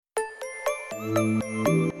Hello,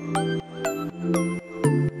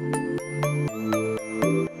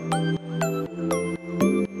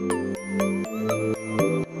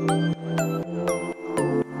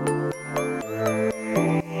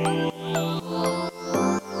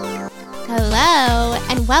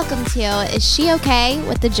 and welcome to Is She Okay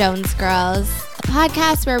with the Jones Girls, a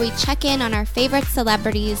podcast where we check in on our favorite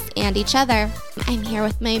celebrities and each other. I'm here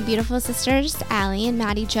with my beautiful sisters, Allie and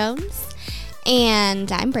Maddie Jones,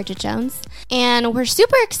 and I'm Bridget Jones. And we're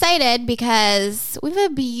super excited because we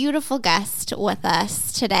have a beautiful guest with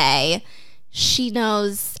us today. She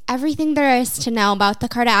knows everything there is to know about the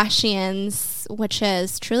Kardashians, which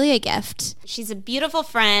is truly a gift. She's a beautiful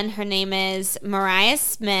friend. Her name is Mariah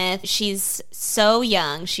Smith. She's so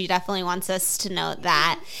young. She definitely wants us to know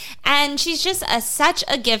that. And she's just such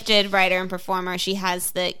a gifted writer and performer. She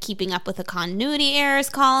has the Keeping Up with the Continuity Errors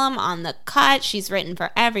column on The Cut. She's written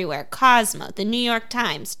for everywhere. Cosmo, The New York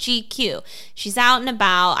Times, GQ. She's out and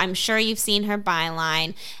about. I'm sure you've seen her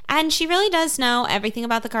byline. And she really does know everything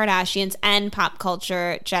about the Kardashians and pop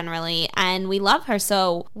culture generally. And we love her.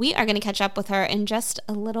 So we are going to catch up with her in just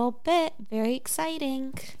a little bit. Very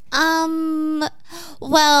exciting. Well,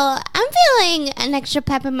 I'm feeling an extra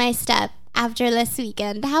pep in my step after this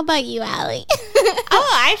weekend. How about you, Allie?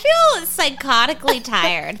 I feel psychotically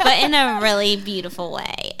tired, but in a really beautiful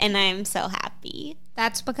way. And I'm so happy.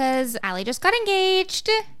 That's because Allie just got engaged.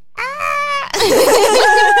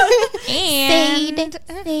 And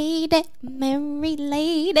Fade, married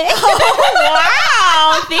lady. Oh,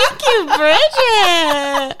 wow. Thank you,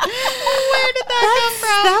 Bridget. Where did that come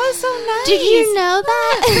from? That was so nice. Did you know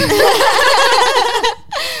that?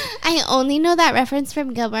 I only know that reference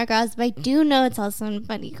from Gilmore Girls, but I do know it's also in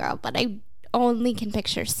Funny Girl, but I only can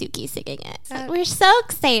picture Suki singing it. So we're so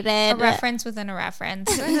excited. A reference within a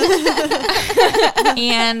reference.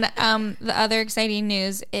 And the other exciting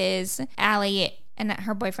news is Allie and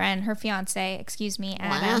her boyfriend, her fiance,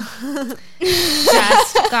 Adam,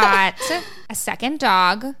 just got a second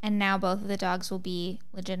dog, and now both of the dogs will be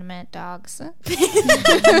legitimate dogs.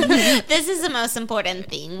 This is the most important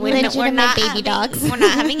thing. We're not baby dogs. We're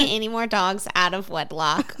not having any more dogs out of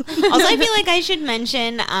wedlock. Also, I feel like I should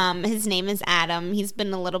mention his name is Adam. He's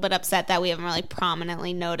been a little bit upset that we haven't really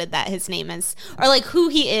prominently noted that his name is, or like who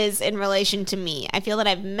he is in relation to me. I feel that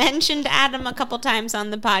I've mentioned Adam a couple times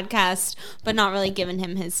on the podcast, but not really given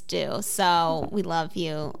him his due. So we love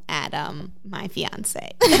you, Adam, my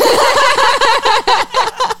fiance.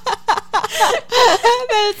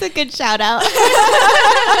 That's a good shout out.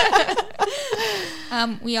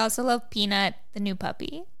 We also love Peanut, the new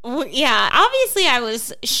puppy. Yeah, obviously I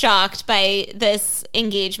was shocked by this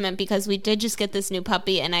engagement because we did just get this new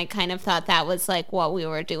puppy, and I kind of thought that was like what we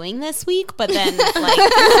were doing this week, but then like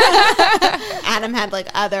Adam had like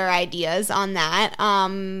other ideas on that.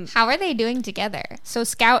 How are they doing together? So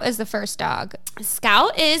Scout is the first dog.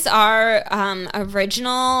 Scout is our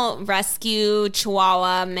original rescue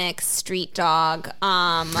Chihuahua mix street dog.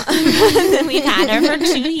 We've had her for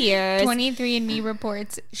 2 years. 23andMe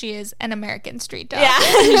reports she is an American street dog. Yeah,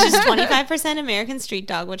 she's 25% American street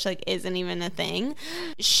dog, which like isn't even a thing.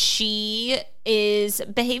 She is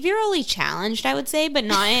behaviorally challenged, I would say, but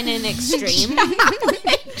not in an extreme. Not in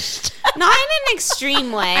an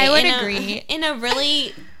extreme way. I would agree. In a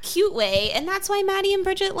really cute way, and that's why Maddie and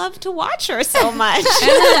Bridget love to watch her so much.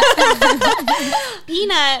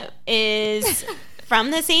 Peanut is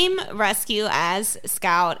from the same rescue as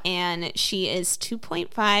Scout, and she is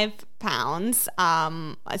 2.5 pounds.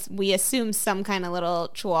 We assume some kind of little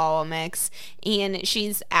Chihuahua mix, and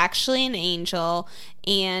she's actually an angel,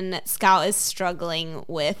 and Scout is struggling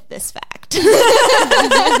with this fact.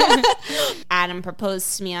 Adam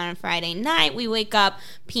proposed to me on a Friday night. We wake up,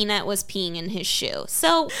 Peanut was peeing in his shoe.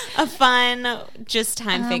 So a fun just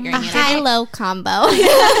time figuring it out. High-low combo.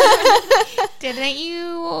 Didn't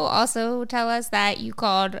you also tell us that you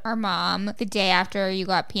called our mom the day after you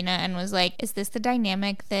got Peanut and was like, is this the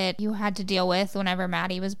dynamic that you had to deal with whenever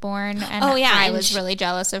Maddie was born? And I was really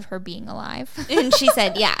jealous of her being alive. And she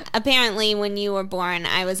said, yeah, apparently when you were born,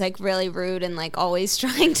 I was like really rude and like always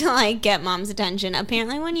trying to like get mom's attention.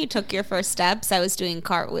 Apparently when you took your first steps, I was doing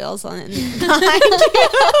cartwheels behind you.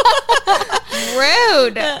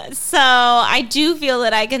 Rude. So I do feel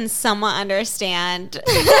that I can somewhat understand.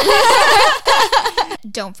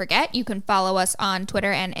 Don't forget, you can follow us on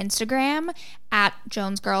Twitter and Instagram at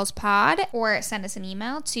JonesGirlsPod, or send us an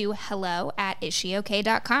email to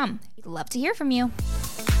hello@issheokay.com. We'd love to hear from you.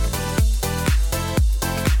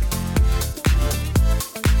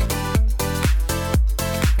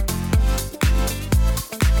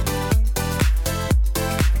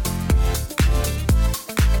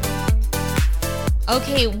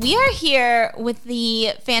 Okay, we are here with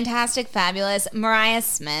the fantastic, fabulous Mariah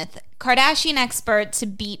Smith, Kardashian expert to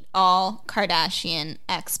beat all Kardashian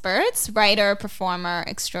experts, writer, performer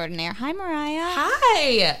extraordinaire. Hi, Mariah.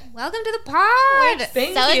 Hi. Welcome to the pod.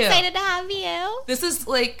 Thank So you. excited to have you. This is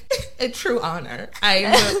like a true honor.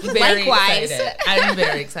 I'm very excited. I'm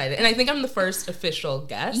very excited. And I think I'm the first official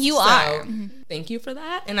guest. You are. Thank you for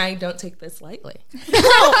that. And I don't take this lightly.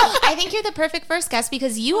 I think you're the perfect first guest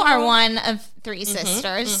because you are one of three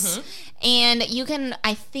sisters. And you can,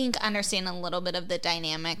 I think, understand a little bit of the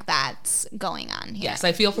dynamic that's going on here. Yes,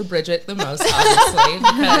 I feel for Bridget the most, obviously,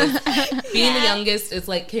 because being the youngest is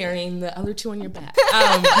like carrying the other two on your back.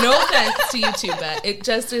 No offense to you two, but it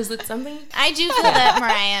just is, it's something. I do feel that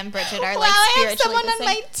Mariah and Bridget are like I have spiritually someone the on same.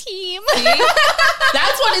 my team. See?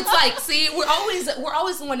 That's what it's like. See, we're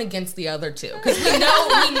always the one against the other two because we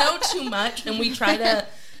know too much and we try to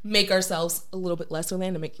make ourselves a little bit lesser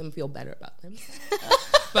than to make them feel better about them.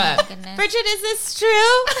 But Bridget, is this true?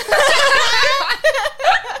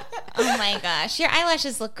 Oh my gosh, your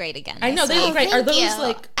eyelashes look great again. I know they look great. Are those you.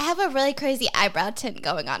 like? I have a really crazy eyebrow tint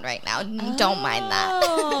going on right now. Don't mind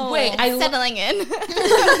that. Wait, Settling in.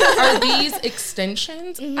 are these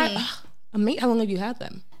extensions? How long have you had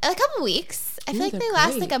them? A couple weeks. I feel like they're they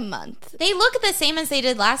last great. like a month. They look the same as they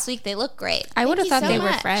did last week. They look great. I would have Thank thought you they so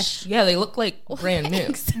were much. fresh. Yeah, they look like brand new.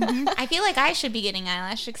 I feel like I should be getting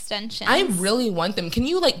eyelash extensions. I really want them. Can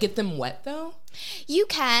you like get them wet though? You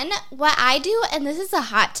can. What I do, and this is a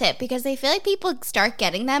hot tip because I feel like people start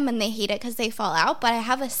getting them and they hate it because they fall out, but I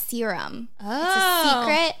have a serum. It's a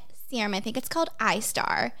secret serum. I think it's called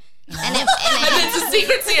iStar. And It's a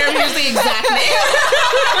secret serum. Here's the exact name.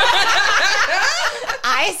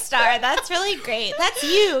 iStar. That's really great. That's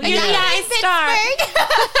you. You're Yeah. the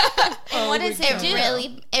iStar. And what does it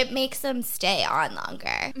do? It makes them stay on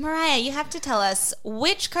longer. Mariah, you have to tell us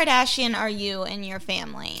which Kardashian are you in your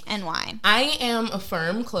family and why? I am a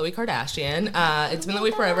firm Khloe Kardashian. It's been that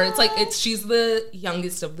way forever. She's the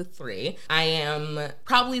youngest of the three. I am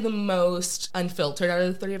probably the most unfiltered out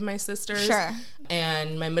of the three of my sisters. Sure.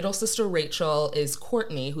 And my middle sister Rachel is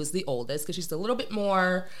Courtney, who's the oldest because she's a little bit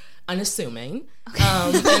more unassuming.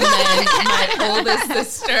 And then my oldest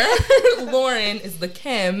sister Lauren is the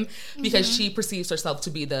Kim because she perceives herself to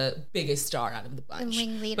be the biggest star out of the bunch. The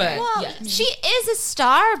ringleader. But Well, yes. she is a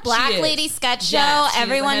star. Black She is. Lady sketch show. Yes, she's the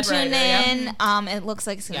Everyone head tune writer, in. It looks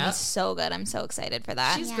like it's gonna be Yep. so good. I'm so excited for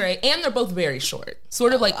that. She's great. And they're both very short.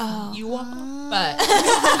 Sort of like you all. But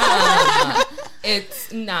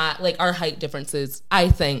it's not like our height differences, I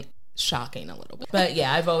think, shocking a little bit. But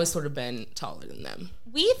yeah, I've always sort of been taller than them.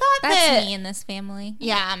 We thought That's that me in this family.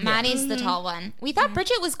 Yeah, Maddie's the tall one. We thought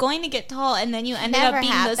Bridget was going to get tall, and then you ended Never up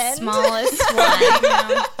being the happened. smallest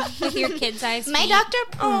one. With your kid's eyes. My doctor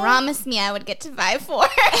promised me I would get to 5'4".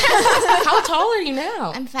 How tall are you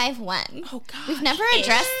now? I'm 5'1". Oh God. We've never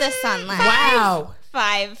addressed this online. Wow.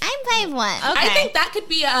 5. I'm 5'1". Okay. I think that could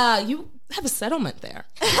be you have a settlement there.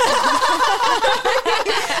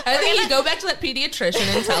 I think you go back to that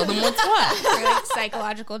pediatrician and tell them what's what. For, like,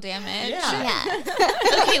 psychological damage. Yeah.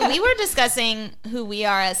 Yeah. Okay, we were discussing who we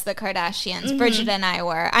are as the Kardashians. Bridget and I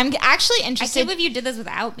were. I'm actually I interested. can't believe you did this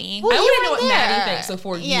without me. I want to know what there. Maddie thinks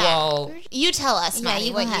before you all. You tell us, Yeah, Maddie,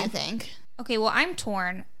 you what go you ahead. think. Okay, well, I'm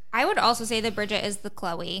torn. I would also say that Bridget is the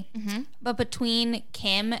Khloe. But between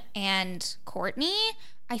Kim and Courtney,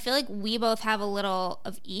 I feel like we both have a little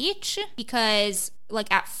of each because, like,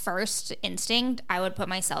 at first instinct, I would put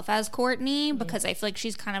myself as Courtney because I feel like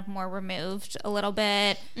she's kind of more removed a little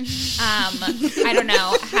bit. I don't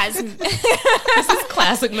know, has This is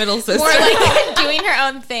classic middle sister. more like doing her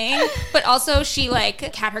own thing, but also she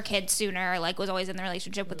like had her kids sooner, like was always in the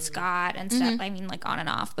relationship with Scott and stuff. I mean, like on and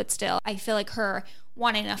off, but still, I feel like her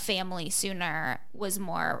wanting a family sooner was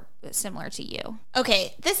more similar to you.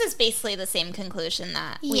 Okay, this is basically the same conclusion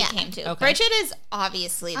that we Yeah. came to. Okay. Bridget is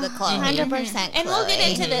obviously the Khloe. 100% And we'll get Khloe.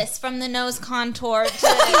 into this from the nose contour to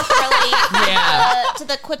really to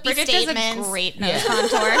the quippy Bridget statements. does a great nose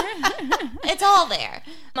contour. It's all there.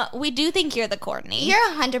 We do think you're the Courtney. You're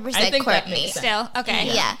 100% I think that Courtney. makes sense. Still,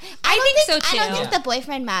 okay. Yeah. I think so too. I don't think the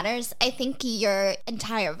boyfriend matters. I think your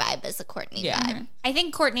entire vibe is a Courtney Yeah. vibe. I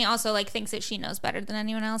think Courtney also like thinks that she knows better than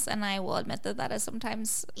anyone else, and I will admit that that is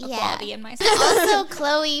sometimes a Yeah. quality in myself. Also,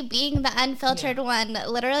 Khloe being the unfiltered one,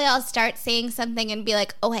 literally I'll start saying something and be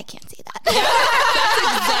like, oh, I can't say that.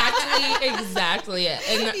 That's exactly it.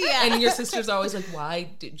 And your sister's always like, why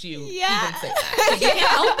did you even say that? You can't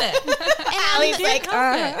help it. And Allie's like,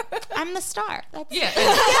 I'm the star. That's Yeah. And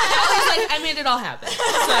Allie's like, I made it all happen.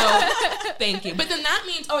 So thank you. But then that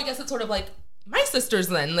means, I guess it's sort of like my sisters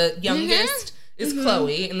then. The youngest is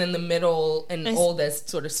Khloe, and then the middle and oldest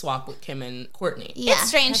sort of swap with Kim and Kourtney. Yeah, it's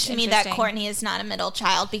strange to me that Kourtney is not a middle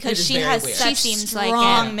child because she has such seems like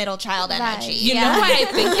strong middle child energy. You know why I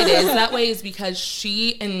think it is that way is because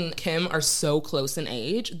she and Kim are so close in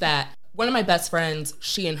age that one of my best friends,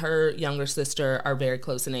 she and her younger sister are very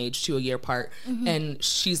close in age, 2 years apart, and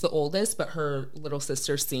she's the oldest, but her little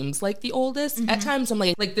sister seems like the oldest. At times I'm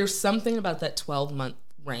like there's something about that 12-month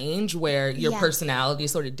range where your personality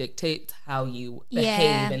sort of dictates how you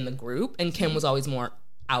behave in the group, and Kim was always more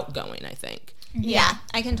outgoing, I think. Yeah,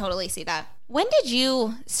 I can totally see that. When did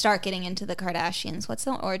you start getting into the Kardashians? What's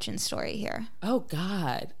the origin story here? Oh,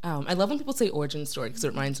 God. I love when people say origin story because it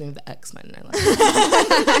reminds me of the X-Men, and I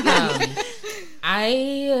love it.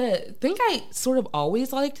 I think I sort of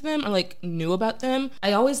always liked them or knew about them.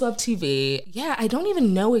 I always loved TV. Yeah, I don't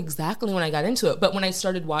even know exactly when I got into it, but when I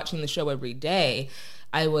started watching the show every day,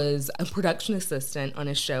 I was a production assistant on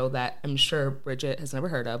a show that I'm sure Bridget has never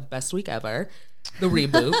heard of, Best Week Ever, the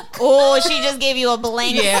reboot. Oh, she just gave you a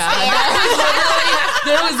blank stare.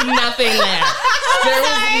 There was nothing there. There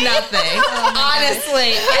was nothing.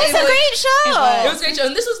 Honestly. It was a great show. It was a great show.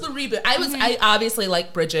 And this was the reboot. I obviously,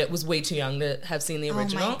 like Bridget, was way too young to have seen the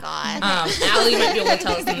original. Oh, my God. Allie might be able to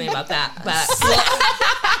tell us something about that. But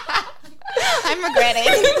I'm regretting.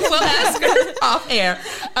 We'll ask her off air.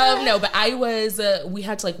 No, but I was, we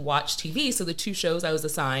had to watch TV. So the two shows I was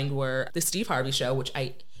assigned were the Steve Harvey Show, which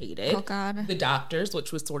I hated. Oh, God. The Doctors,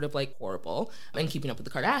 which was sort of horrible, and Keeping Up with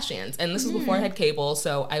the Kardashians. And this was before I had cable,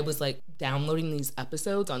 so I was downloading these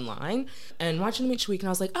episodes online and watching them each week, and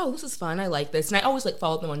I was like, oh, this is fun, I like this. And I always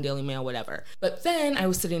followed them on Daily Mail, whatever. But then I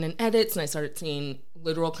was sitting in edits, and I started seeing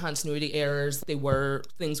literal continuity errors. They were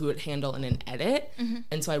things we would handle in an edit.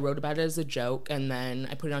 And so I wrote about it as a joke, and then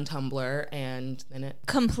I put it on Tumblr, and then it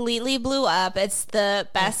completely blew up. It's the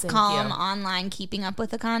best column online, Keeping Up with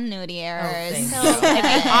the Continuity Errors.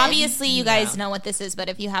 Obviously, you guys know what this is, but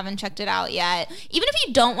if you haven't checked it out yet, even if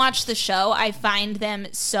you don't watch the show, I find them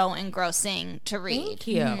so engrossing to read. Thank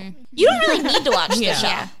you. You don't really need to watch the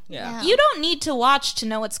show. Yeah. You don't need to watch to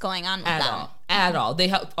know what's going on with them. At all. They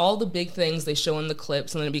have all the big things they show in the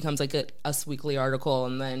clips, and then it becomes a Us Weekly article,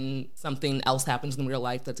 and then something else happens in real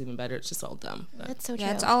life that's even better. It's just all dumb. But. That's so true.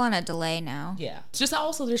 Yeah, it's all on a delay now. Yeah. It's just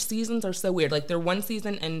also their seasons are so weird. Their one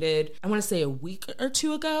season ended, I want to say a week or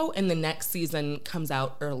two ago, and the next season comes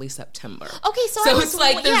out early September. Okay, so it's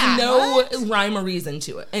there's no rhyme or reason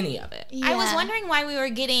to it, any of it. Yeah. I was wondering why we were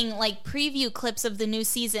getting preview clips of the new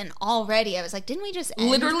season already. I was like, didn't we just end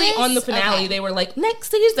literally this? On the finale, they were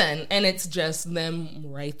next season, and it's just them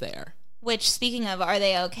right there. Which, speaking of, are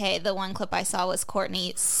they okay? The one clip I saw was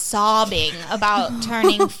Kourtney sobbing about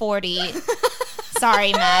turning 40.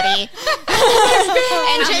 Sorry, Maddie.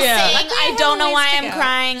 And just saying, I don't know why I'm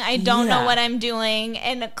crying. I don't know what I'm doing.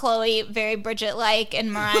 And Khloe, very Bridget-like,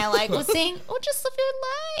 and Mariah, was saying, oh, just live your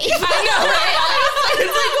life. I know, right?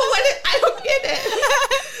 It's I don't get it.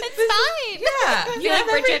 It's fine. Yeah. I feel like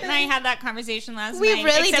Bridget and I had that conversation last night. We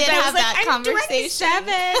really did have that conversation.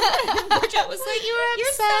 Bridget was like,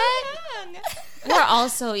 you're so young. We're all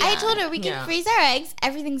so young. I told her we can freeze our eggs.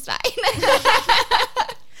 Everything's fine.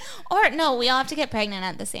 Or, no, we all have to get pregnant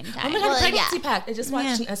at the same time. Oh my God, pregnancy pact. I just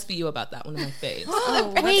watched an SVU about that, one of my faves.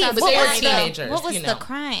 Wait, but they were teenagers. What was the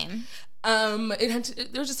crime? There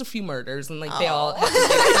was just a few murders, and they all had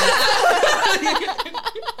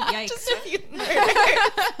Yikes. Just a few murders.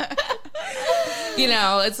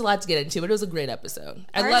 It's a lot to get into, but it was a great episode.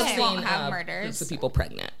 I love seeing murders. The people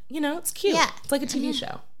pregnant. It's cute. Yeah. It's like a TV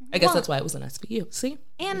show. I guess that's why it was an SVU. See?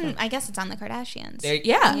 And I guess it's on the Kardashians.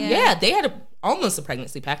 They had almost a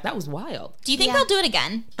pregnancy pact. That was wild. Do you think they'll do it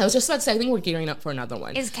again? I was just about to say, I think we're gearing up for another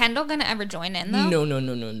one. Is Kendall going to ever join in, though? No.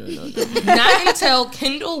 Not until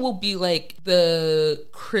Kendall will be the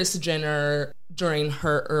Kris Jenner during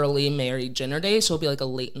her early married Jenner days. She'll be a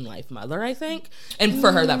late in life mother, I think. And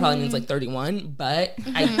for her, that probably means 31. But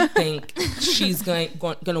I think she's going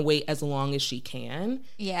to wait as long as she can.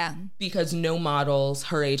 Yeah. Because no models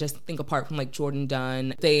her age, I think apart from Jordan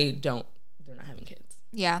Dunn, they're not having kids.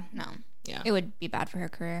 Yeah. No. Yeah. It would be bad for her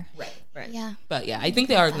career. Right. Yeah. But yeah, I think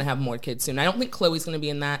they are going to have more kids soon. I don't think Khloe's going to be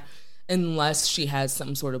in that unless she has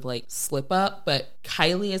some sort of slip up. But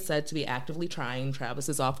Kylie is said to be actively trying. Travis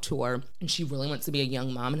is off tour, and she really wants to be a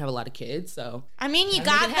young mom and have a lot of kids. So I mean, you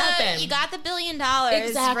got the $1 billion.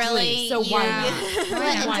 Exactly. Really. So why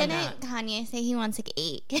not? But didn't Kanye say he wants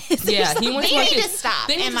 8 kids? Yeah, he wants they more need kids. to stop.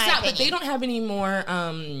 They need in to my stop, opinion. but they don't have any more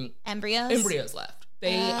embryos left.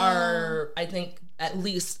 They are, I think, at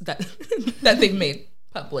least that they've made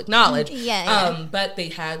public knowledge. Yeah. But they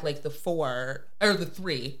had the 4 or the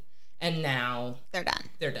 3. And now They're done.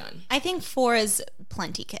 they're done. I think 4 is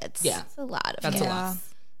plenty kids. Yeah. It's a lot of That's a lot.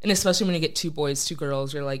 And especially when you get 2 boys, 2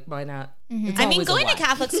 girls, you're like, why not? It's I mean, always a going to lot.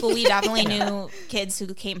 Catholic school, we definitely knew kids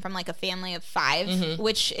who came from like a family of 5,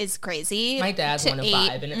 which is crazy. My dad's one of 8.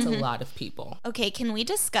 5, and it's a lot of people. Okay, can we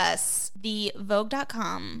discuss the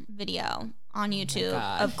Vogue.com video on YouTube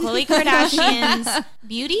God. of Khloe Kardashian's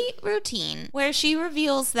beauty routine, where she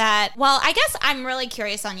reveals that, well, I guess I'm really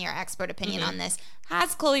curious on your expert opinion on this.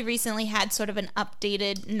 Has Khloe recently had sort of an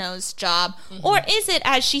updated nose job? Or is it,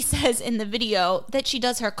 as she says in the video, that she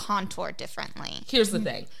does her contour differently? Here's the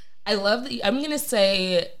thing. I love that. I'm going to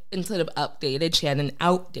say, instead of updated, she had an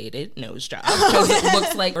outdated nose job. Because it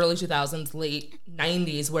looks like early 2000s, late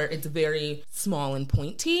 90s, where it's very small and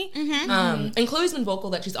pointy. And Khloe's been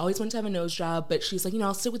vocal that she's always wanted to have a nose job, but she's like,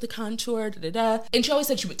 I'll stick with the contour, da-da-da. And she always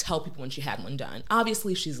said she would tell people when she had one done.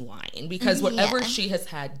 Obviously, she's lying, because whatever she has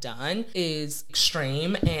had done is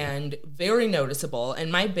extreme and very noticeable.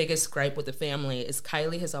 And my biggest gripe with the family is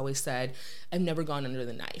Kylie has always said, I've never gone under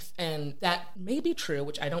the knife. And that may be true,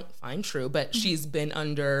 which I don't find true, but she's been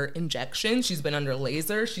under injections, she's been under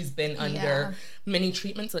laser, she's been under many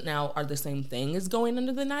treatments that now are the same thing as going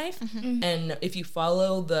under the knife. And if you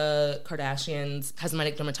follow the Kardashians'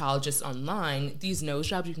 cosmetic dermatologists online, these nose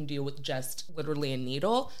jobs you can do with just literally a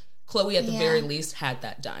needle. Khloe at the very least had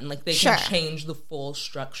that done. Like they can change the full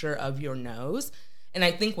structure of your nose. And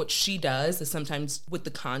I think what she does is sometimes with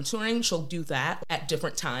the contouring, she'll do that at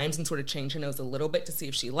different times and sort of change her nose a little bit to see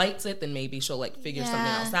if she likes it. Then maybe she'll like figure something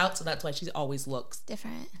else out. So that's why she always looks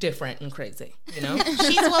different and crazy, you know?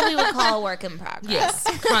 She's what we would call a work in progress. Yes,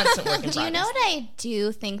 constant work in progress. Do you know what I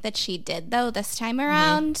do think that she did, though, this time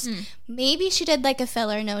around? Maybe she did, like, a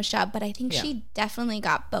filler nose job, but I think she definitely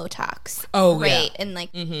got Botox. Oh, right? And,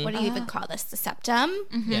 like, what do you even call this? The septum?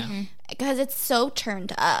 Yeah. Because it's so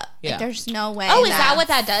turned up. Yeah. Like, there's no way. Oh, is that what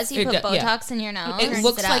that does? You It put do- yeah. Botox in your nose? It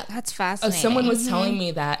looks like That's fascinating. someone was telling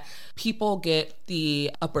me that people get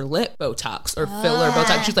the upper lip Botox or filler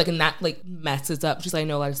Botox. She's like, and that like messes up. She's like, I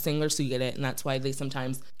know a lot of singers who get it, and that's why they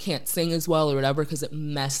sometimes can't sing as well or whatever, because it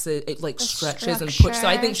messes, it like stretches and pushes. So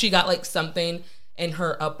I think she got like something in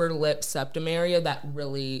her upper lip septum area that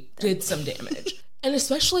really did some damage. And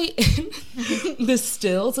especially in the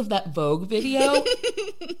stills of that Vogue video,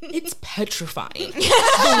 it's petrifying. The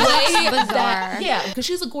way that, yeah, because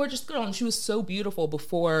she's a gorgeous girl and she was so beautiful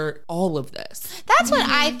before all of this. That's what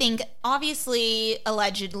I think. Obviously,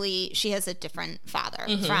 allegedly, she has a different father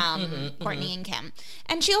from Kourtney and Kim.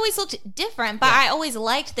 And she always looked different, but I always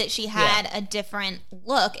liked that she had a different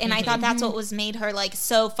look. And I thought that's what was made her like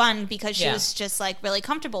so fun, because she was just like really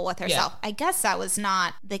comfortable with herself. I guess that was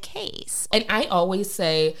not the case. And I always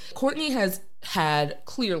say Kourtney has had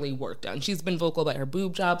clearly work done. She's been vocal about her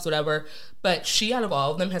boob jobs, whatever, but she out of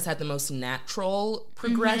all of them has had the most natural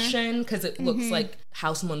progression, because it looks like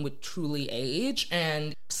how someone would truly age.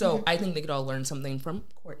 And so I think they could all learn something from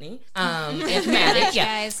Kourtney and Maddie.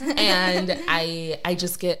 guys. And I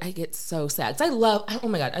get so sad, because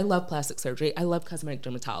I love plastic surgery. I love cosmetic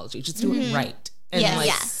dermatology. Just do it right. And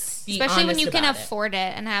be Especially when honest you can about it. afford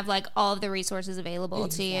it and have like all of the resources available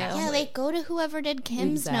to you. Yeah, like go to whoever did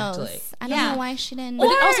Kim's nose. I don't know why she didn't. But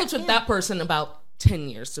it also took that person about 10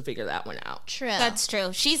 years to figure that one out. True. That's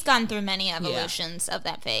true. She's gone through many evolutions of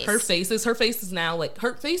that face. Her face is now like,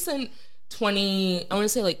 her face in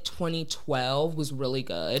 2012 was really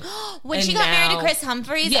good. When And she got married to now- Chris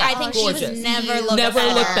Humphries, Yeah, I think gorgeous. she was never looked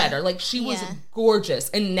better. Like she was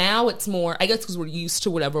gorgeous. And now it's more, I guess because we're used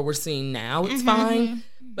to whatever we're seeing now, it's fine.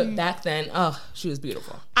 But back then, she was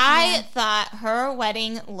beautiful. I thought her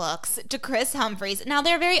wedding looks to Chris Humphries, now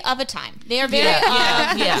they're very of a time. They are very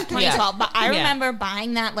 2012. But I remember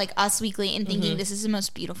buying that like Us Weekly and thinking this is the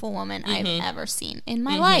most beautiful woman I've ever seen in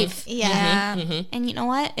my life. Yeah. And you know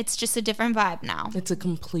what? It's just a different vibe now. It's a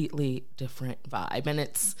completely different vibe. And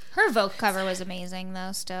it's Her Vogue cover was amazing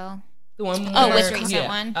though still. the one The where, most recent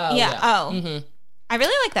one. I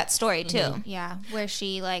really like that story too. Yeah, where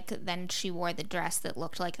she then she wore the dress that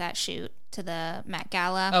looked like that shoot to the Met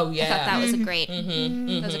Gala. Oh, yeah. I thought that was a great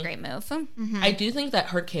that was a great move. I do think that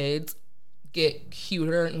her kids get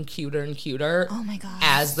cuter and cuter and cuter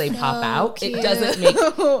as they pop out. It doesn't make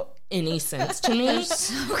any sense to me.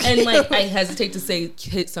 And like I hesitate to say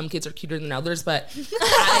some kids are cuter than others, but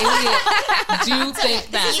I do think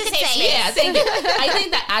that You can say it. I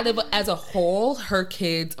think that as a whole, her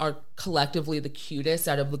kids are collectively the cutest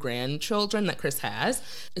out of the grandchildren that Chris has,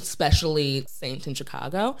 especially Saint in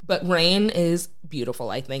Chicago. But Rain is beautiful,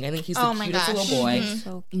 I think. I think he's the cutest little boy.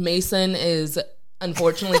 Mason is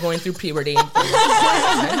unfortunately going through puberty.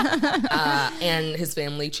 And his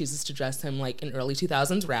family chooses to dress him like an early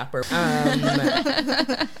 2000s rapper.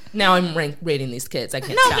 Now I'm rating these kids. I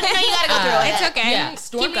can't stop. No, you gotta go through it. It's okay. Yeah,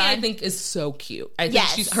 Stormi I think is so cute. I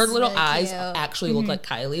think her little really eyes cute. actually look like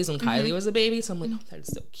Kylie's when Kylie was a baby. So I'm like, oh, that is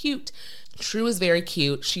so cute. True is very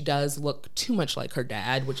cute. She does look too much like her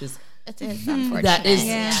dad, which is unfortunate. that is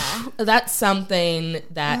that's something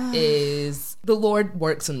that is the Lord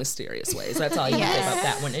works in mysterious ways. That's all you can say about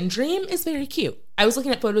that one. And Dream is very cute. I was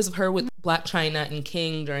looking at photos of her with Black China and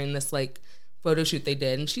King during this like photo shoot they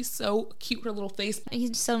did, and she's so cute. Her little face.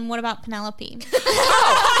 So what about Penelope?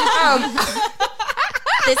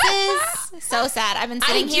 This is so sad. I've been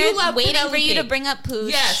sitting here waiting for you to bring up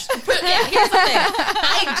Poosh. Yes. Here's the thing.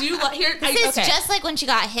 I do love... This is just like when she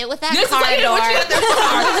got hit with that car door.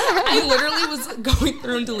 I literally was going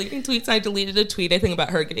through and deleting tweets. I deleted a tweet, I think,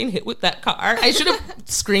 about her getting hit with that car. I should have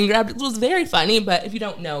screen grabbed it. It was very funny, but if you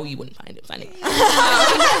don't know, you wouldn't find it funny.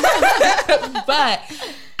 But...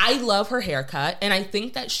 I love her haircut, and I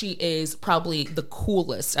think that she is probably the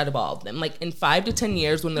coolest out of all of them. Like, in 5 to 10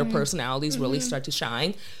 years, when their personalities really start to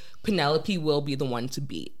shine, Penelope will be the one to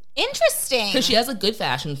beat. Interesting. Because she has a good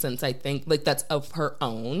fashion sense, I think, like, that's of her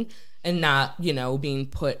own, and not, you know, being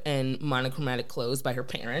put in monochromatic clothes by her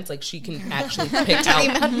parents. Like, she can actually pick out...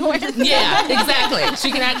 Yeah, exactly.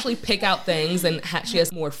 She can actually pick out things, and she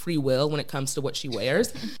has more free will when it comes to what she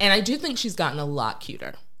wears. And I do think she's gotten a lot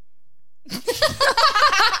cuter.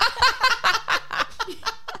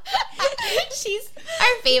 She's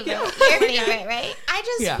our favorite. Your favorite, right? I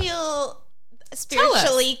just feel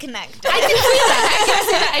spiritually connected. I can see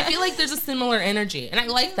that. I feel like there's a similar energy, and I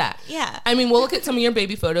like that. Yeah. I mean, we'll look at some of your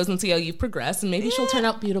baby photos and see how you've progressed, and maybe she'll turn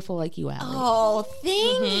out beautiful like you, Allie. Oh,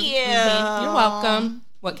 thank you. You're welcome.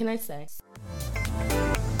 What can I say?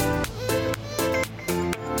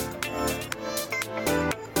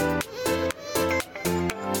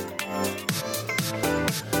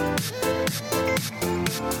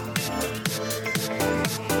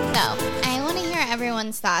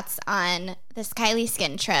 Everyone's thoughts on this Kylie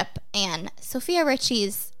skin trip and Sofia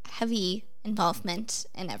Richie's heavy involvement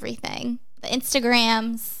in everything. The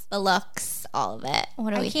Instagrams, the looks, all of it.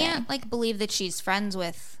 What do we think? I can't believe that she's friends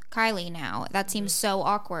with Kylie now. That seems so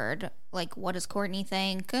awkward. Like, what does Courtney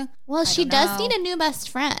think? Well, she does need a new best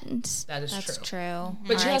friend. That's true.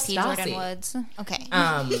 But she has Jordan Woods. Okay.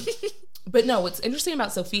 But no, what's interesting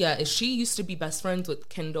about Sofia is she used to be best friends with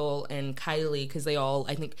Kendall and Kylie because they all,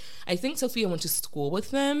 I think Sofia went to school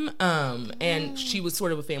with them, and she was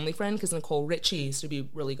sort of a family friend because Khloe Richie used to be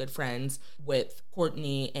really good friends with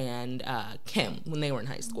Courtney and Kim when they were in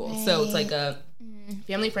high school. Right. So it's like a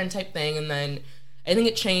family friend type thing, and then I think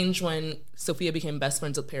it changed when Sofia became best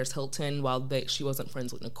friends with Paris Hilton while she wasn't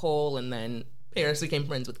friends with Nicole, and then Paris became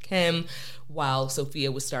friends with Kim while Sofia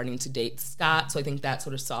was starting to date Scott. So I think that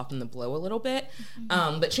sort of softened the blow a little bit.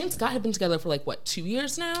 But she and Scott have been together for 2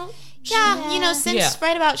 years now? Yeah, since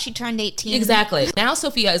right about she turned 18. Exactly. Now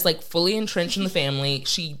Sofia is fully entrenched in the family.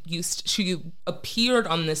 She appeared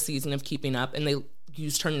on this season of Keeping Up, and they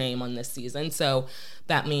used her name on this season. So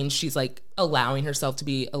that means she's allowing herself to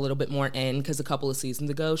be a little bit more in, because a couple of seasons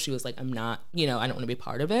ago she was I'm not, I don't want to be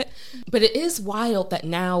part of it. But it is wild that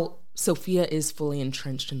now Sofia is fully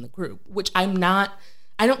entrenched in the group, which I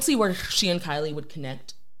don't see where she and Kylie would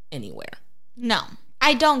connect anywhere. No,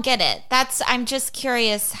 I don't get it. I'm just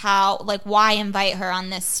curious how, why invite her on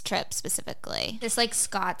this trip specifically? This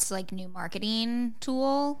Scott's new marketing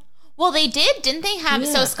tool. Well, they didn't they have,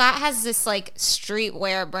 so Scott has this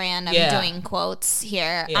streetwear brand, I'm doing quotes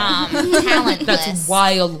here, Talentless. That's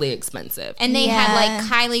wildly expensive. And they had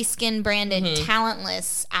Kylie skin branded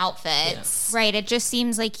Talentless outfits. Yeah. Right, it just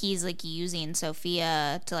seems like he's using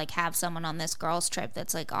Sofia to have someone on this girls trip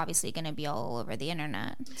that's obviously going to be all over the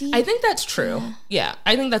internet. I think that's true. Yeah,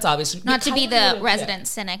 I think that's obvious. Not to be the resident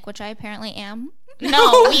cynic, which I apparently am.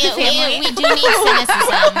 No, we do need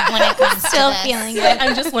cynicism when it comes to this. Feeling it.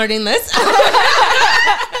 I'm just learning this. No,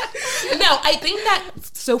 I think that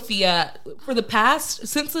Sofia,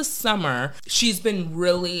 since the summer, she's been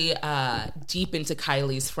really deep into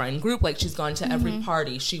Kylie's friend group. She's gone to every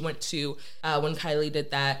party. She went to, when Kylie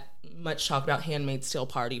did that much talk about Handmaid's Tale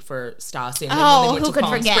party for Stassi. And then they went who to could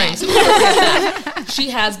Palm forget? Springs.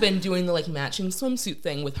 She has been doing the matching swimsuit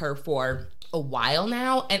thing with her for a while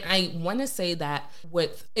now, and I want to say that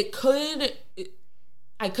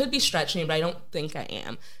I could be stretching, but I don't think I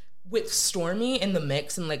am. With Stormi in the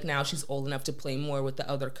mix, and now she's old enough to play more with the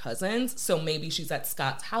other cousins, so maybe she's at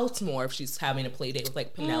Scott's house more if she's having a play date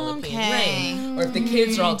with Penelope and Rain, or if the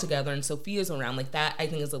kids are all together and Sophia's around. That I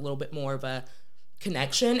think is a little bit more of a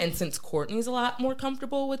connection. And since Kourtney's a lot more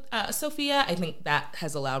comfortable with Sofia, I think that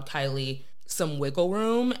has allowed Kylie some wiggle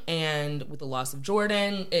room. And with the loss of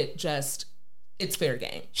Jordan, it's fair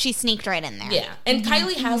game. She sneaked right in there. Yeah. And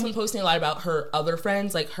Kylie has been posting a lot about her other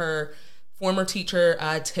friends, like her former teacher,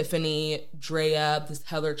 Tiffany, Drea, this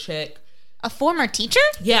Heather chick. A former teacher?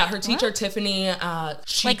 Yeah, her teacher, Tiffany.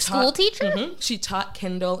 School teacher? Mm-hmm, she taught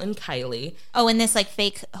Kendall and Kylie. Oh, in this like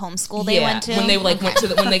fake homeschool they went to? When they went to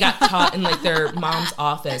when they got taught in like their mom's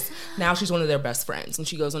office. Now she's one of their best friends, and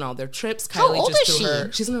she goes on all their trips. How old is she?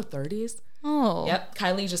 She's in her 30s. Oh. Yep.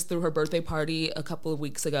 Kylie just threw her birthday party a couple of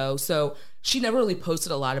weeks ago. So she never really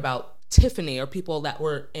posted a lot about Tiffany or people that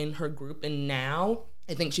were in her group. And now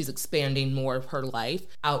I think she's expanding more of her life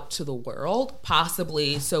out to the world,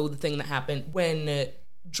 possibly. So the thing that happened when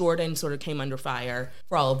Jordan sort of came under fire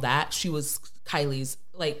for all of that, she was Kylie's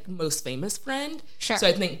like most famous friend. Sure. So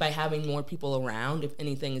I think by having more people around, if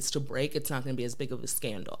anything is to break, it's not going to be as big of a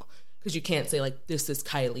scandal. Because you can't say, like, this is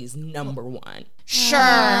Kylie's number one. Sure.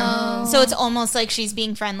 Oh. So it's almost like she's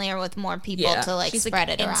being friendlier with more people to, like, She's spread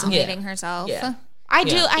it around. insulating herself. Yeah. I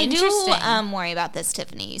do worry about this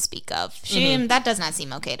Tiffany you speak of. That does not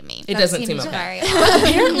seem okay to me. It doesn't seem okay. But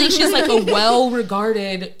apparently she's, like, a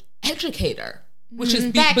well-regarded educator. Which is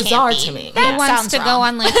bizarre to me. That wants to go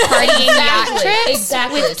on like partying yacht trips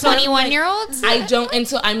with 21-year-olds. I don't, and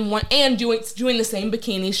so and doing the same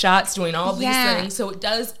bikini shots, doing all these things. So it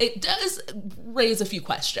does raise a few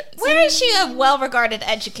questions. Where is she a well-regarded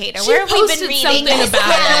educator? Where have we been reading something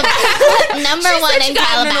about it? Number one in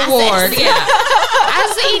Calabasas. Award. Yeah.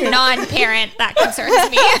 As a non-parent, that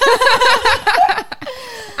concerns me.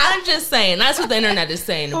 I'm just saying that's what the internet is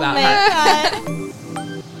saying about her. God.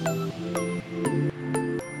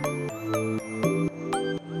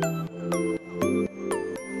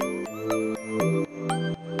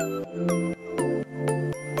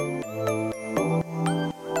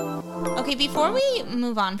 Okay, before we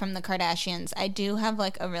move on from the Kardashians, I do have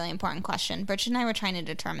like a really important question. Bridget and I were trying to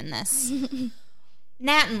determine this.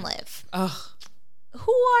 Nat and Liv. Ugh.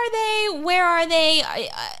 Who are they? Where are they?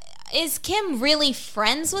 Is Kim really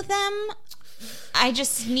friends with them? I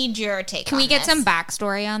just need your take Can on we get this. some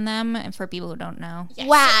backstory on them for people who don't know? Yes.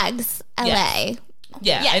 Wags, LA.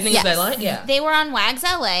 Yeah, Yes. I think it's LA. Yeah. They were on Wags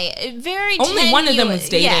LA. Very Only one of them was tenuous-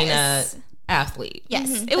 dating yes. a athlete. Yes,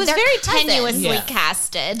 Mm-hmm. it was They're very cousins. tenuously Yeah.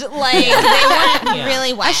 casted. Like they weren't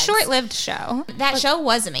really A wags. short-lived show. That show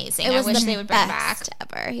was amazing. It was I wish the they would bring best back.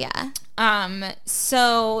 ever, yeah.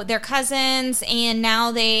 So they're cousins, and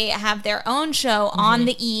now they have their own show on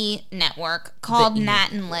the E network called Nat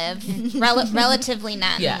and Liv. Relatively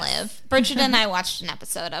Nat Yes. and Liv. Bridget and I watched an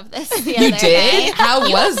episode of this. The You other did? day. How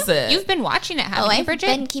was it? You've been watching it, haven't Oh, you, I've Bridget?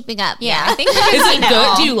 been keeping up. Yeah, Yeah. I think Is it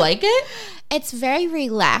good? Do you like it? It's very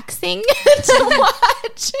relaxing to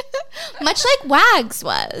watch. Much like Wags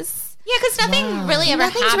was. Yeah, because nothing really ever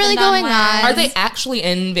Nothing's happened really on going Wags. on. Are they actually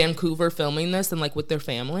in Vancouver filming this and like with their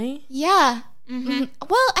family? Yeah. Mm-hmm.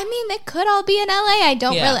 Well, I mean, it could all be in LA. I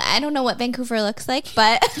don't know what Vancouver looks like,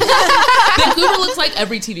 but Vancouver looks like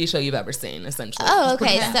every TV show you've ever seen, essentially. oh, Just put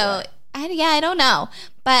it okay. that So, way. I don't know,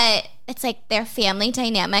 but it's like their family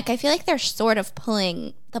dynamic. I feel like they're sort of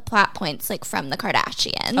pulling the plot points like from the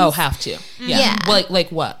Kardashians. Oh, have to. Yeah. Yeah. Like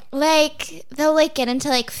what? Like they'll like get into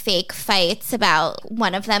like fake fights about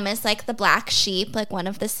one of them is like the black sheep, like one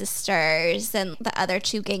of the sisters, and the other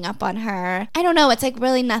two gang up on her. I don't know. It's like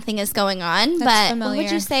really nothing is going on. But what would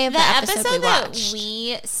familiar. you say of The the episode episode we that watched?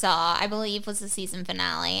 we saw, I believe, was the season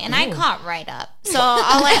finale, and I caught right up. So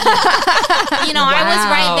I'll let I was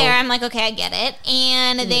right there. I'm like, okay, I get it.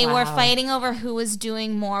 And they were fighting over who was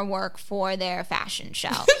doing more work for their fashion show.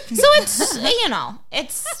 So it's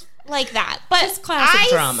it's like that. But Just classic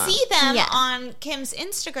drama. see them Yeah. on Kim's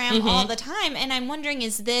Instagram all the time, and I'm wondering,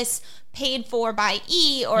 is this paid for by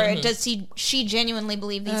E, or does she genuinely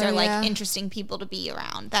believe these are like interesting people to be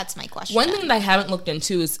around? That's my question. One thing that I haven't looked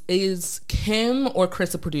into is Kim or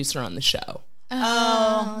Chris a producer on the show?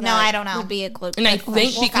 Oh, no, I don't know. Would be a clue. And I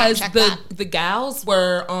think We'll because fact check the gals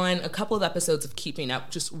were on a couple of episodes of Keeping Up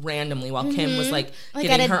just randomly while Kim was like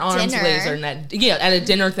getting at a her arms dinner. lasered at a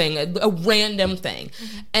dinner thing, a random thing.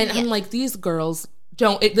 And I'm like, these girls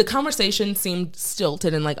the conversation seemed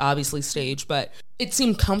stilted and like obviously staged, but it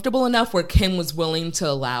seemed comfortable enough where Kim was willing to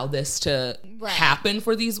allow this to happen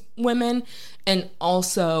for these women, and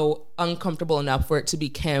also uncomfortable enough for it to be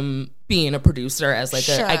Kim being a producer as like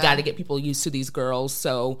I got to get people used to these girls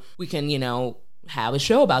so we can, have a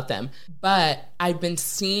show about them. But I've been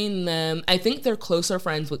seeing them, I think they're closer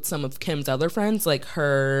friends with some of Kim's other friends, like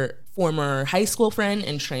her former high school friend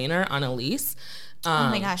and trainer, Annalise. Oh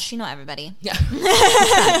my gosh, she know everybody. Yeah.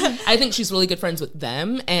 I think she's really good friends with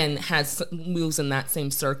them and moves in that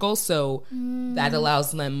same circle. So that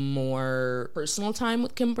allows them more personal time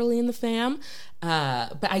with Kimberly and the fam.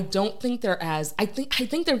 But I don't think they're as, I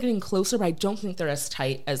think they're getting closer, but I don't think they're as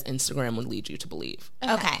tight as Instagram would lead you to believe.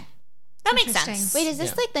 Okay. That makes sense. Wait, is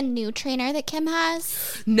this like the new trainer that Kim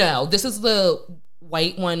has? No, this is the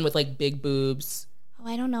white one with like big boobs. Oh,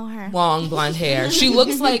 I don't know her. Long blonde hair. She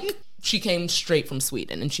looks like she came straight from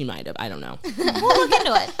Sweden, and she might have. I don't know. We'll look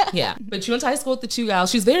into it. Yeah. But she went to high school with the two gals.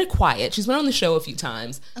 She's very quiet. She's been on the show a few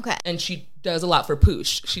times. Okay. And she does a lot for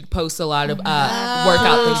Poosh. She posts a lot of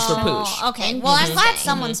workout things for Poosh. Okay. Well, I'm glad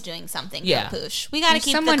someone's doing something for Poosh. We got to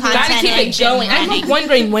keep the content Gotta keep it going. running. I'm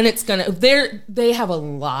wondering when it's gonna. They have a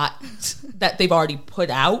lot that they've already put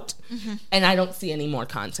out, and I don't see any more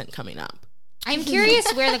content coming up. I'm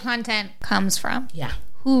curious where the content comes from. Yeah.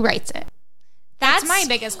 Who writes it? That's my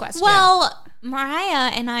biggest question. Well,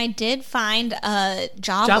 Mariah and I did find a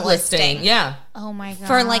job listing. Yeah. Oh my God.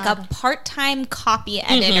 For like a part-time copy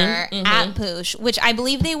editor at Poosh, which I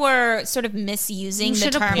believe they were sort of misusing the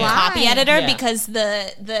term copy editor because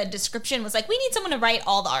the description was like, we need someone to write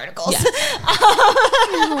all the articles. Yeah.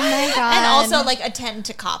 Oh my God. And also like attend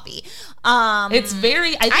to copy. It's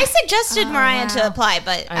very... I suggested Mariah to apply,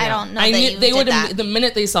 but I don't know that you did that. The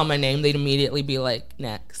minute they saw my name, they'd immediately be like,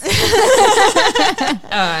 next. But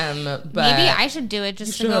maybe I should do it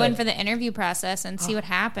just to go in for the interview process and see what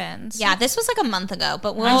happens. Yeah, this was like a month ago,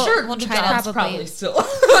 but I'm sure we'll the try job's to probably still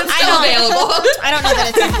available. I don't know that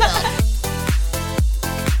it's filled.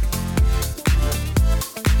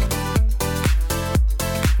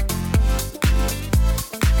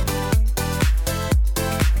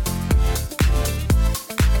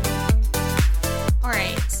 All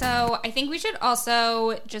right, so I think we should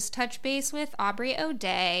also just touch base with Aubrey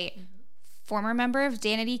O'Day, former member of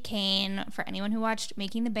Danity Kane, for anyone who watched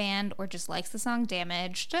Making the Band or just likes the song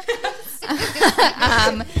Damaged.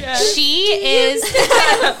 She is...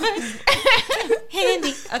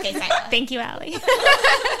 Handy. Okay, sorry. Thank you, Allie.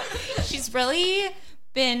 She's really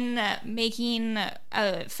been making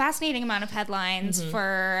a fascinating amount of headlines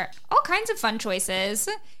for all kinds of fun choices.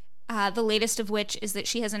 The latest of which is that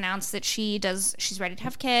she has announced that she's ready to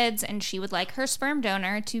have kids, and she would like her sperm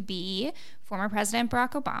donor to be former President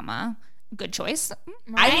Barack Obama. Good choice.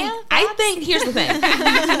 I think here's the thing.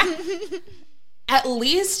 At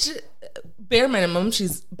least, bare minimum,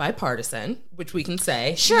 she's bipartisan, which we can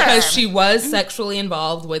say. Sure. Because she was sexually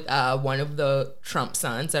involved with one of the Trump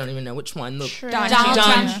sons. I don't even know which one. Donald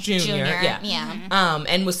Trump Jr. Yeah.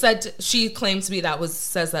 And was said she claims to be that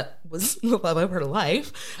was the love of her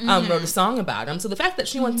life. Wrote a song about him. So the fact that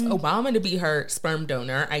she wants Obama to be her sperm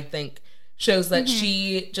donor, I think, shows that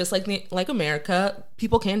she, just like America,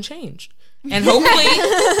 people can change. And hopefully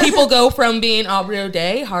people go from being Aubrey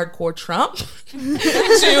O'Day, hardcore Trump,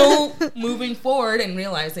 to moving forward and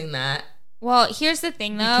realizing that Well, here's the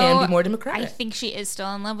thing, though. You can be more democratic. I think she is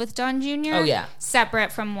still in love with Don Jr. Oh, yeah.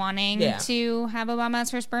 Separate from wanting to have Obama as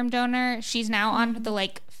her sperm donor. She's now on the,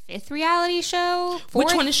 5th reality show.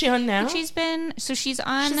 Which one is she on now? She's on She's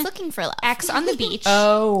looking for love. X on the Beach.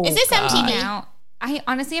 Oh, Is this MTV? Now, I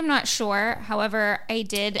honestly am not sure. However, I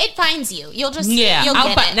did. It finds you. You'll just you'll get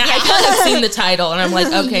it. Now, I feel like I've seen the title, and I'm like,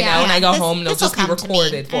 okay, now when I go home, it'll just be come to me.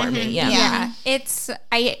 recorded for me. Yeah. It's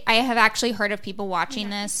I have actually heard of people watching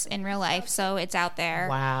this in real life, so it's out there.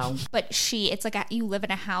 Wow. But it's like you live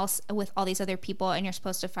in a house with all these other people, and you're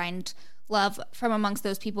supposed to find love from amongst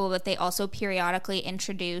those people, but they also periodically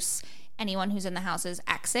introduce anyone who's in the house's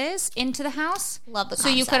exes into the house. Love the So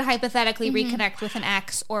you concept. could hypothetically reconnect with an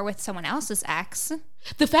ex or with someone else's ex.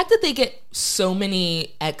 The fact that they get so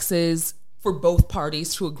many exes for both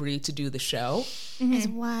parties to agree to do the show. Is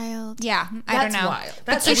wild. Yeah, I don't know. Wild. But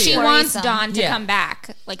That's so she weird. wants Worrisome. Dawn to come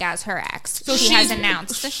back, as her ex. So she has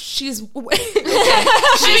announced. She's. Okay.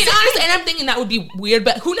 I mean, honestly, and I'm thinking that would be weird,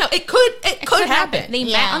 but who knows? It could happen. They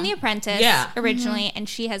met on The Apprentice Yeah. originally, and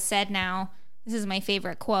she has said now, this is my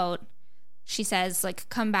favorite quote. She says,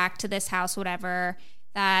 come back to this house, whatever,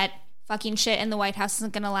 that fucking shit in the White House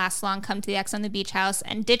isn't going to last long. Come to the X on the Beach house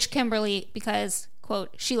and ditch Kimberly because,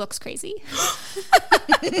 quote, she looks crazy.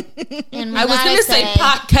 And I was going to say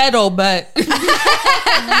pot kettle, but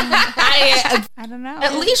I don't know.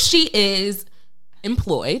 at least she is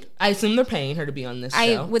employed. I assume they're paying her to be on this show.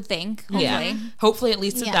 I would think, hopefully. Yeah. Hopefully at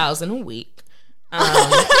least $1,000 a week. You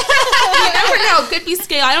never know. It could be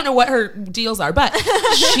scale. I don't know what her deals are, but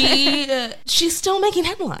she's still making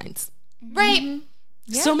headlines. Right.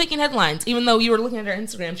 Still making headlines, even though you were looking at her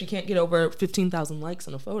Instagram, she can't get over 15,000 likes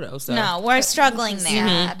on a photo. So No, we're struggling there.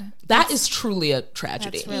 Sad. that is truly a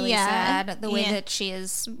tragedy. That's really Yeah. sad. The way that she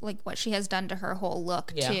is, like, what she has done to her whole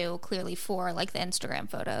look, too, clearly for, like, the Instagram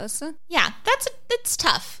photos. Yeah, that's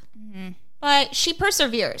tough. But she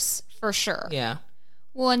perseveres, for sure. Yeah.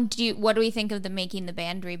 Well, and what do we think of the Making the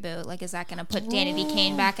Band reboot? Like, is that going to put Danny B.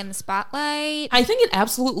 Kane back in the spotlight? I think it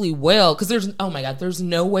absolutely will, because there's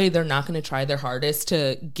no way they're not going to try their hardest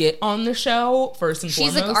to get on the show first and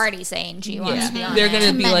She's, foremost. like, already saying she wants to be on They're it. going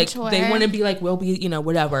to be Mentor. like, they want to be like, we'll be,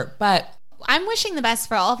 whatever. But I'm wishing the best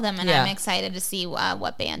for all of them, and Yeah. I'm excited to see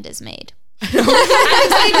what band is made. I'm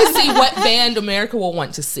excited to see what band America will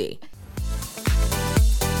want to see.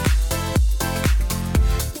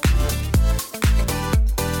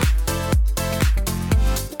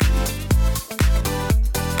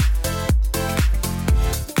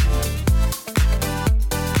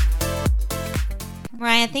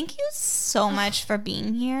 Mariah, thank you so much for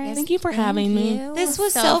being here. Thank you for having me. This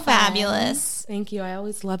was So so fun. fabulous. Thank you. I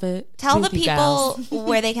always love it. Tell Thank the you, people gals.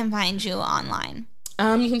 where they can find you online.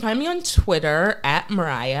 You can find me on Twitter at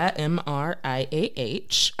Mariah,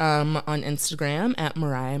 MRIAH, on Instagram at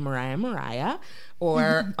Mariah,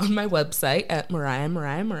 or on my website at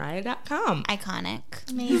mariah.com. Iconic.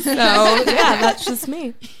 So, yeah, that's just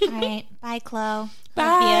me. All right. Bye, Khloe.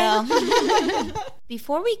 Bye. Love you.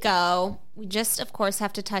 Before we go, we just, of course,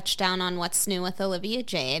 have to touch down on what's new with Olivia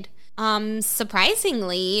Jade.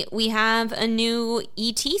 Surprisingly, we have a new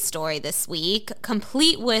ET story this week,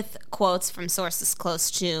 complete with quotes from sources close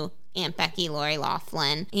to Aunt Becky, Lori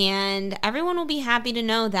Loughlin. And everyone will be happy to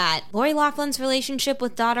know that Lori Loughlin's relationship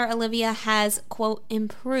with daughter Olivia has, quote,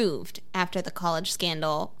 improved after the college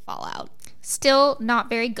scandal fallout. Still not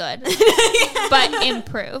very good, but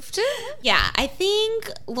improved. Yeah, I think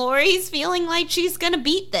Lori's feeling like she's going to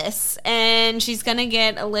beat this and she's going to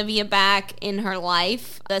get Olivia back in her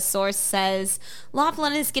life. The source says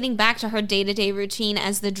Loughlin is getting back to her day-to-day routine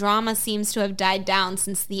as the drama seems to have died down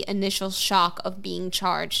since the initial shock of being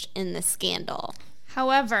charged in the scandal.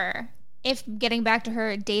 However, if getting back to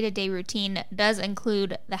her day-to-day routine does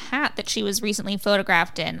include the hat that she was recently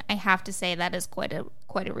photographed in, I have to say that is quite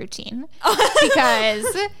a routine. Because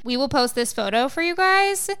we will post this photo for you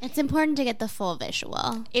guys. It's important to get the full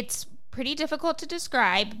visual. It's pretty difficult to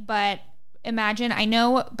describe, but imagine, I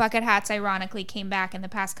know bucket hats ironically came back in the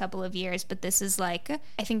past couple of years, but this is like,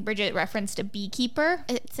 I think Bridget referenced a beekeeper.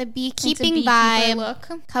 It's a It's a beekeeping beekeeper vibe.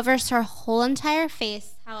 look. Covers her whole entire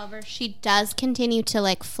face. However, she does continue to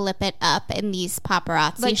like flip it up in these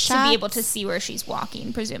paparazzi Like shots. to be able to see where she's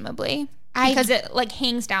walking, presumably. I- Because it like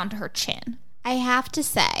hangs down to her chin. I have to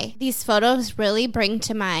say, these photos really bring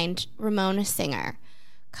to mind Ramona Singer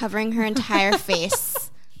covering her entire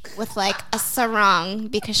face with like a sarong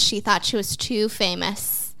because she thought she was too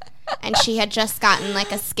famous and she had just gotten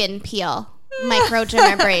like a skin peel,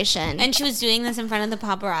 microdermabrasion. And she was doing this in front of the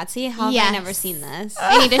paparazzi? How have I Yes. never seen this?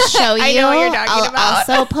 I need to show you. I know what you're talking I'll about.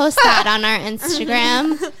 also post that on our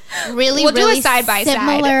Instagram. Really, We'll do a really side-by-side.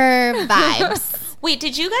 similar vibes. Wait,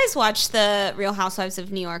 did you guys watch the Real Housewives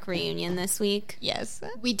of New York reunion this week? Yes.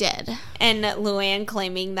 We did. And Luann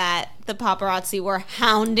claiming that the paparazzi were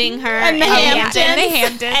hounding her And the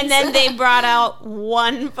Hamptons. And then they brought out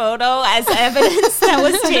one photo as evidence that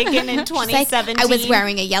was taken in Like, 2017. I was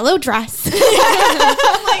wearing a yellow dress. I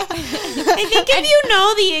think if you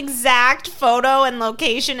know the exact photo and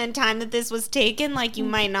location and time that this was taken, like you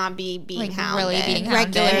might not be being Like, hounded. really being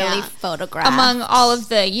hounded. Regularly Yeah. photographed. Among all of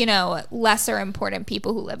the, lesser important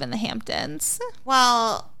people who live in the Hamptons.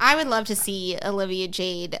 Well, I would love to see Olivia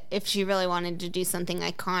Jade, if she really wanted to do something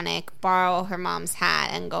iconic, borrow her mom's hat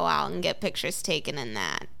and go out and get pictures taken in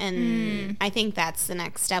that. And I think that's the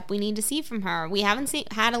next step we need to see from her. We haven't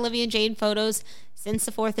had Olivia Jade photos since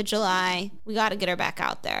the 4th of July. We got to get her back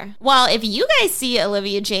out there. Well, if you guys see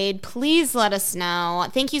Olivia Jade, please let us know.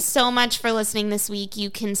 Thank you so much for listening this week.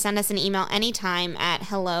 You can send us an email anytime at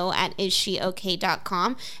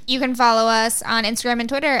hello@issheok.com. You can follow us on Instagram and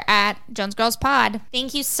Twitter at JonesGirlsPod.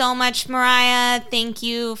 Thank you so much, Mariah. Thank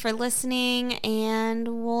you for listening,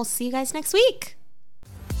 and we'll see you guys next week.